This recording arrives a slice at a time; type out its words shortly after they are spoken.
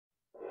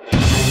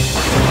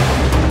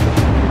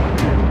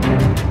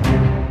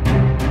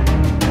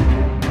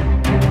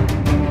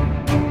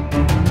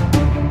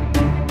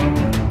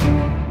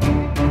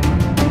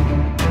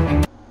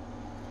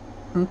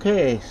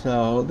Okay,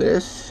 so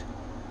this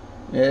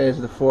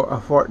is a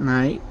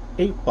Fortnite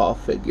 8-ball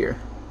figure.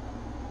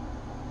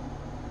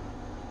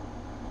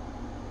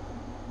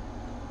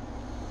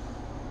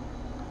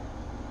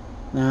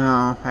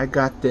 Now, I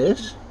got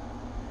this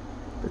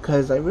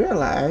because I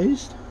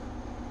realized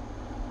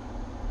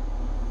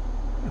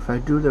if I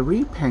do the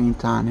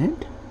repaint on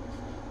it,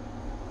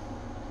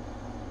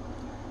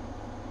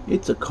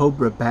 it's a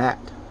Cobra bat.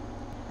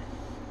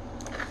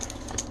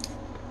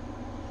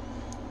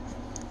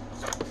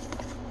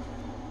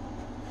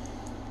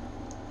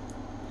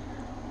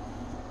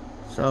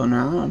 So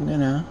now I'm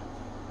gonna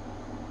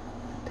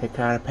take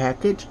out a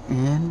package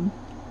and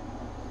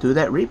do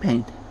that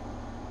repaint.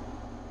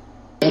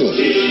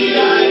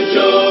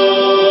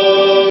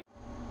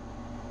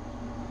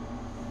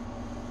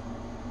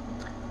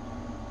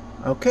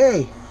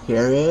 Okay,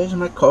 here is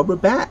my Cobra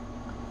bat,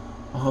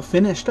 all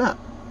finished up.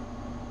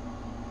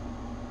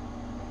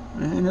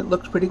 And it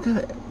looks pretty good.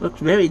 It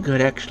looks very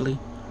good, actually.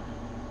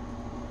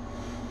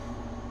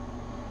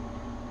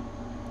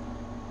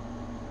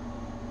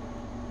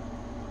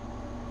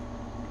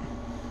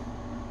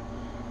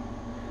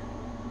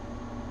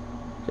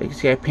 So you can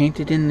see I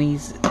painted in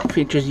these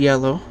features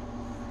yellow,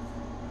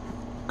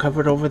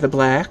 covered over the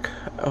black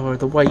or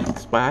the white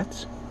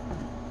spots.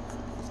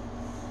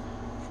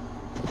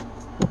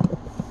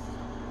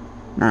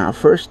 Now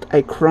first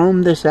I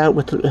chromed this out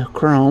with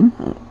chrome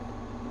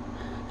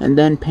and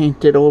then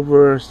painted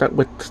over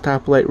with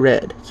stoplight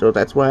red, so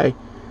that's why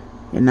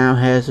it now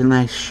has a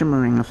nice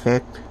shimmering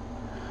effect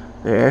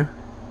there.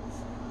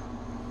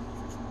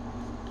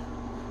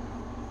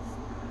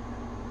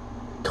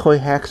 Toy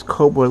Hacks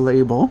Cobra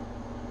label.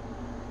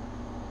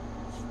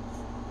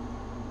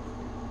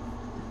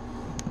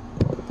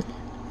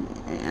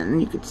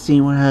 And you can see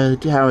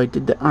how I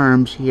did the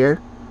arms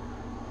here.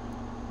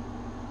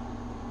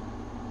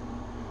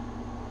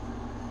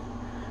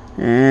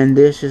 And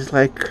this is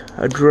like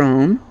a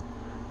drone,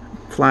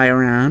 fly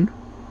around.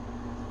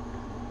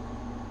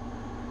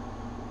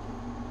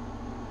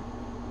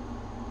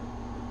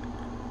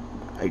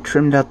 I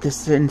trimmed out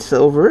this in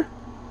silver,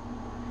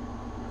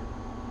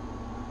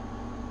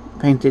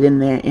 painted in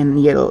there in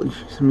yellow,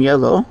 some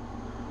yellow,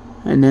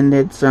 and then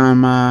did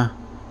some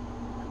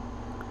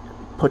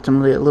put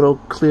some little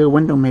clear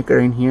window maker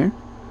in here.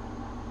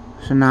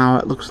 So now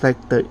it looks like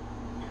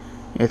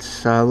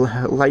it's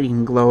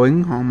lighting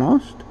glowing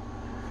almost.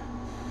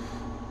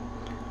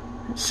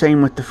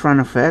 Same with the front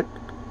effect,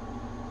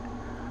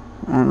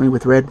 only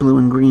with red, blue,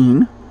 and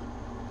green,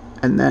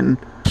 and then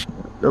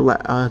the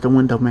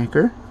window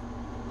maker.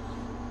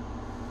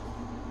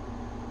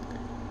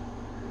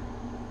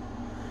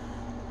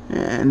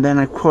 And then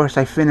of course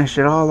I finish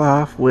it all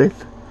off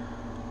with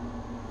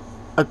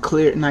a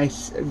clear,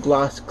 nice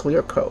gloss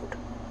clear coat.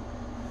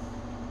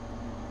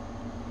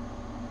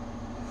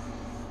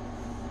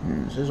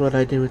 And this is what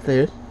I did with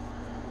this.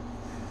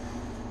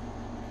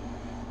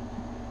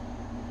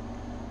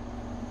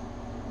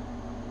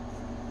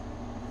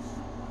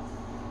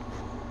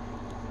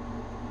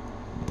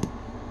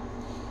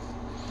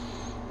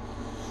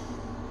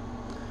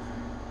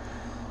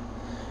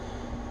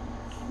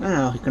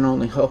 Now you can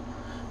only hold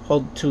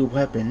two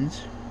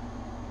weapons.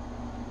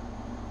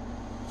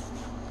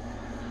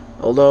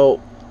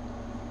 Although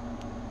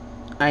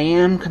I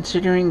am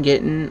considering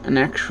getting an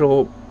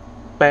actual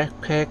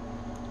backpack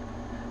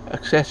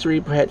accessory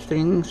pet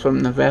things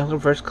from the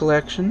Valorverse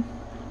collection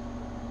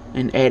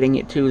and adding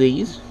it to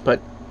these,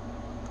 but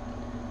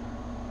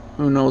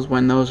who knows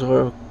when those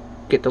will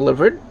get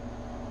delivered.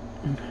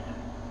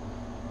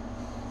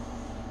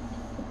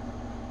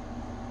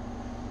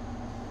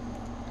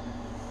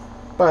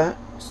 But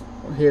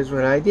here's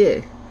what I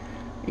did.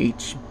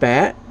 Each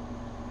bat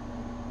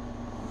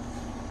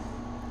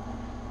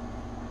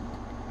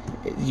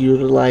is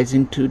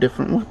utilizing two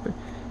different weapons.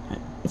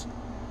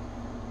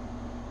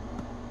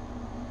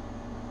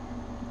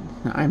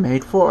 I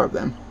made 4 of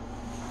them.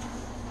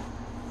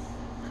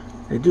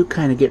 They do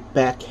kind of get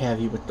back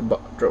heavy with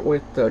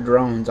the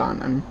drones on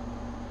them.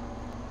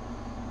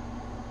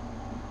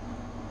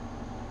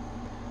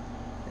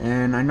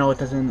 And I know it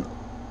doesn't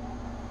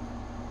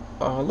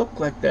look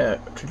like the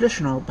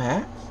traditional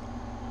bats,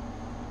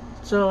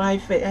 so I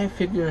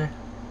figure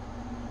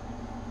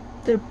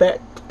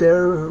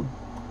they're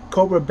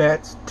Cobra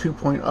bats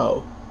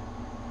 2.0.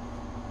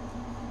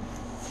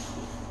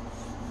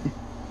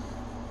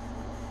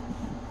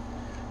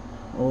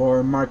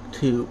 or Mark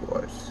II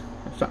or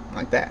something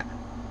like that.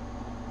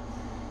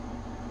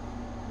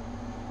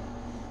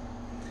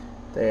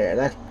 There,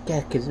 that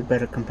gives a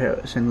better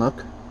comparison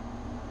look.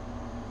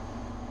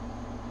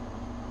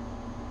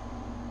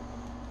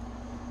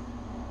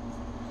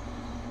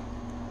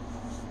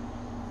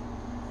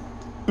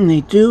 And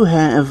they do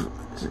have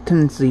a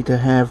tendency to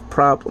have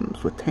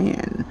problems with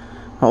hand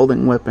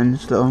holding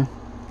weapons, though.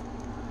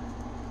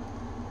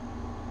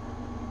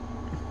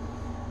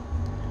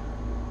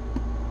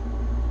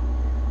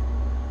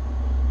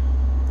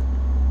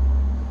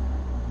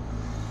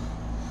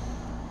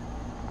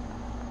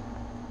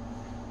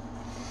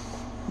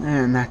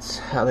 And that's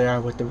how they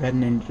are with the red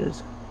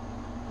ninjas.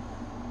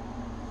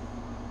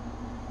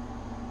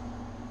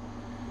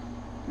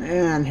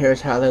 And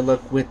here's how they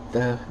look with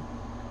the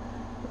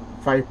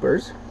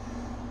Vipers.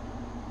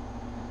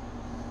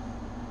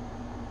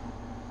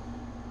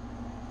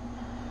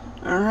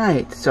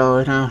 Alright,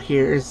 so now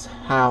here's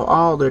how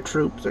all the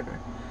troops, the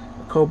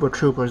Cobra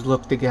troopers,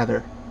 look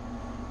together.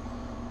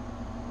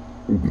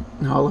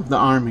 All of the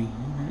army.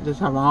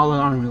 Just how all the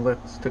army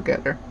looks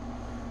together.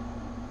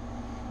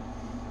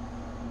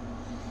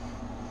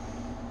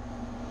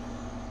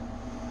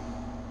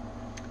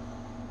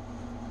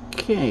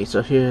 Okay,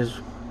 so here's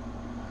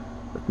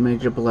with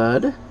Major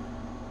Blood.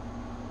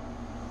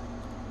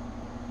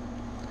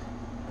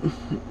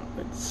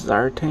 It's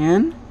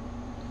Zartan.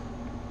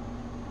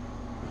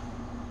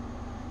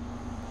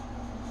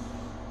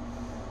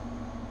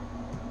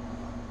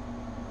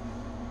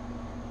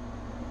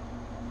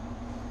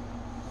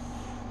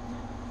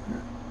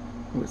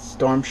 With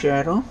Storm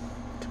Shadow.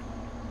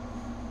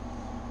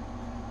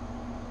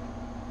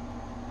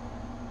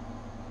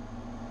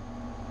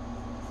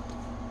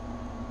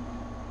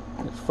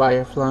 With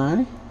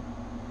Firefly.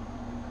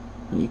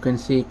 You can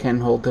see can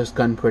hold this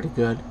gun pretty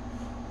good.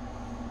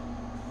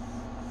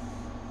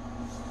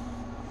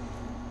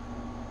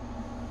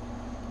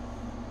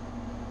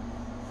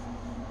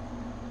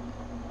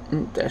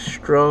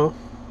 Destro.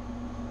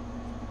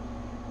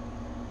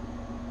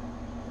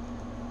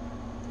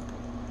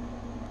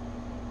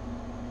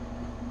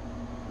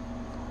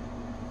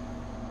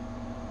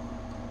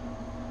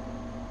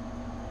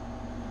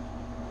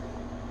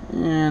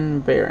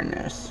 And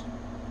Baroness.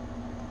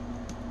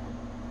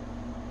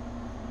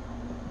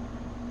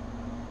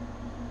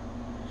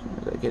 As soon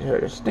as I get her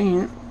to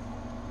stand.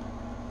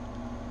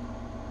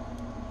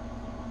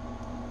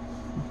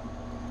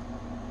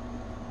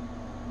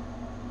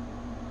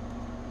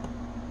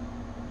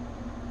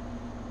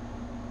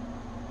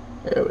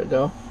 There we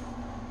go.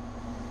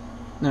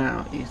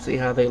 Now, you see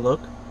how they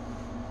look?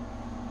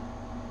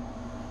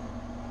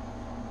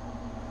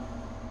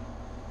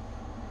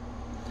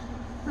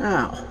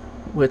 Now,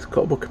 with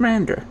Cobra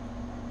Commander.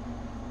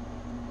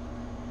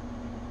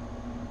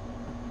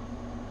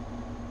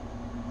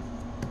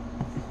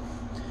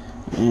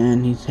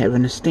 And he's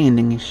having a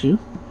standing issue.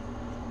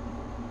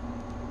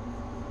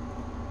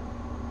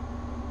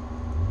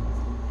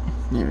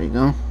 There we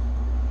go.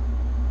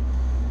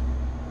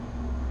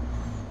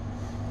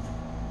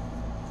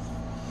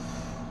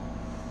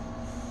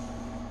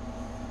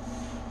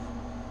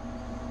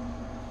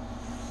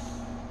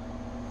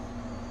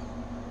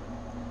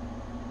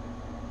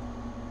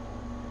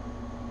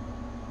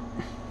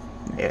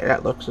 Yeah,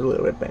 that looks a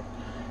little bit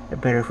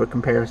better for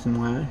comparison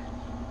wise.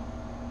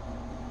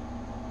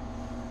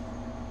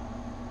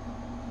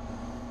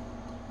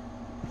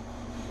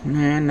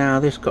 And now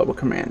this Cobra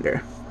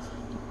Commander.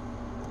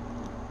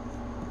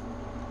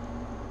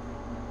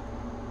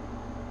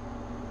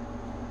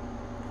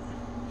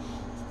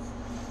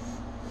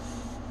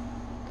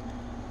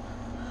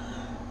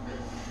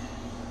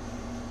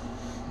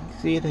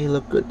 See, they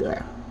look good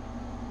there.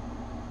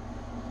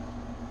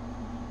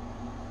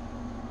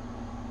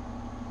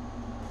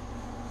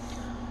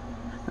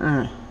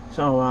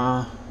 So,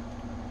 I've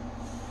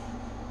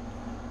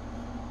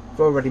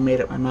already made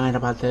up my mind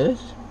about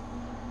this.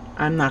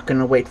 I'm not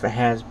gonna wait for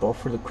Hasbro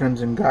for the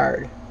Crimson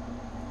Guard.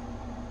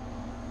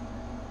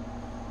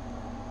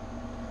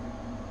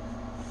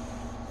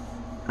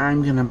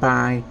 I'm gonna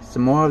buy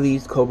some more of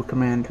these Cobra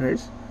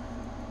Commanders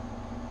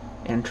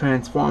and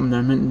transform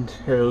them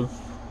into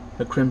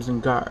the Crimson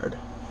Guard.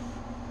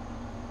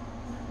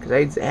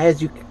 Because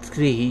as you can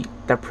see,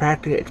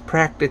 it's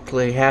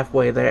practically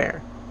halfway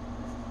there.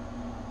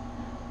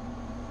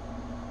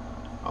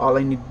 All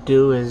I need to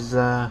do is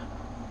some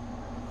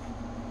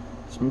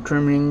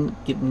trimming,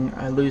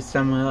 I lose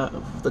some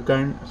of the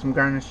some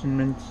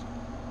garnishments.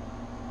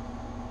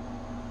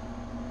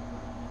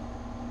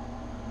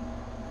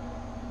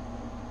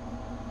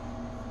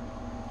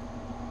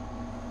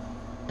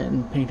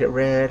 And paint it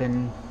red,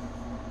 and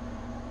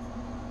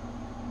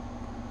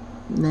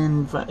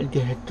then do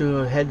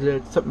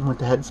something with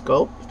the head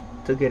sculpt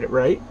to get it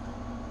right.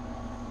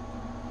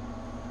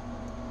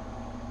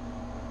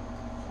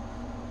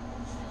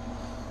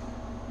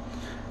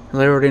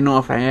 I already know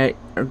if I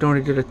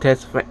don't do the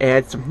test, if I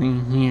add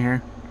something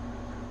here,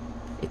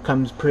 it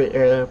comes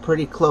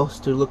pretty close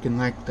to looking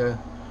like the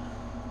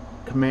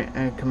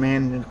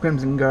Command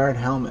Crimson Guard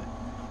helmet.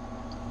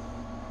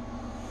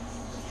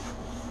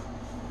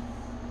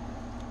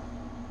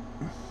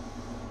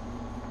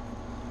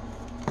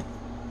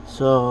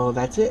 So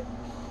that's it.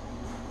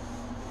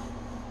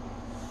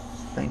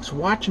 Thanks for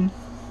watching.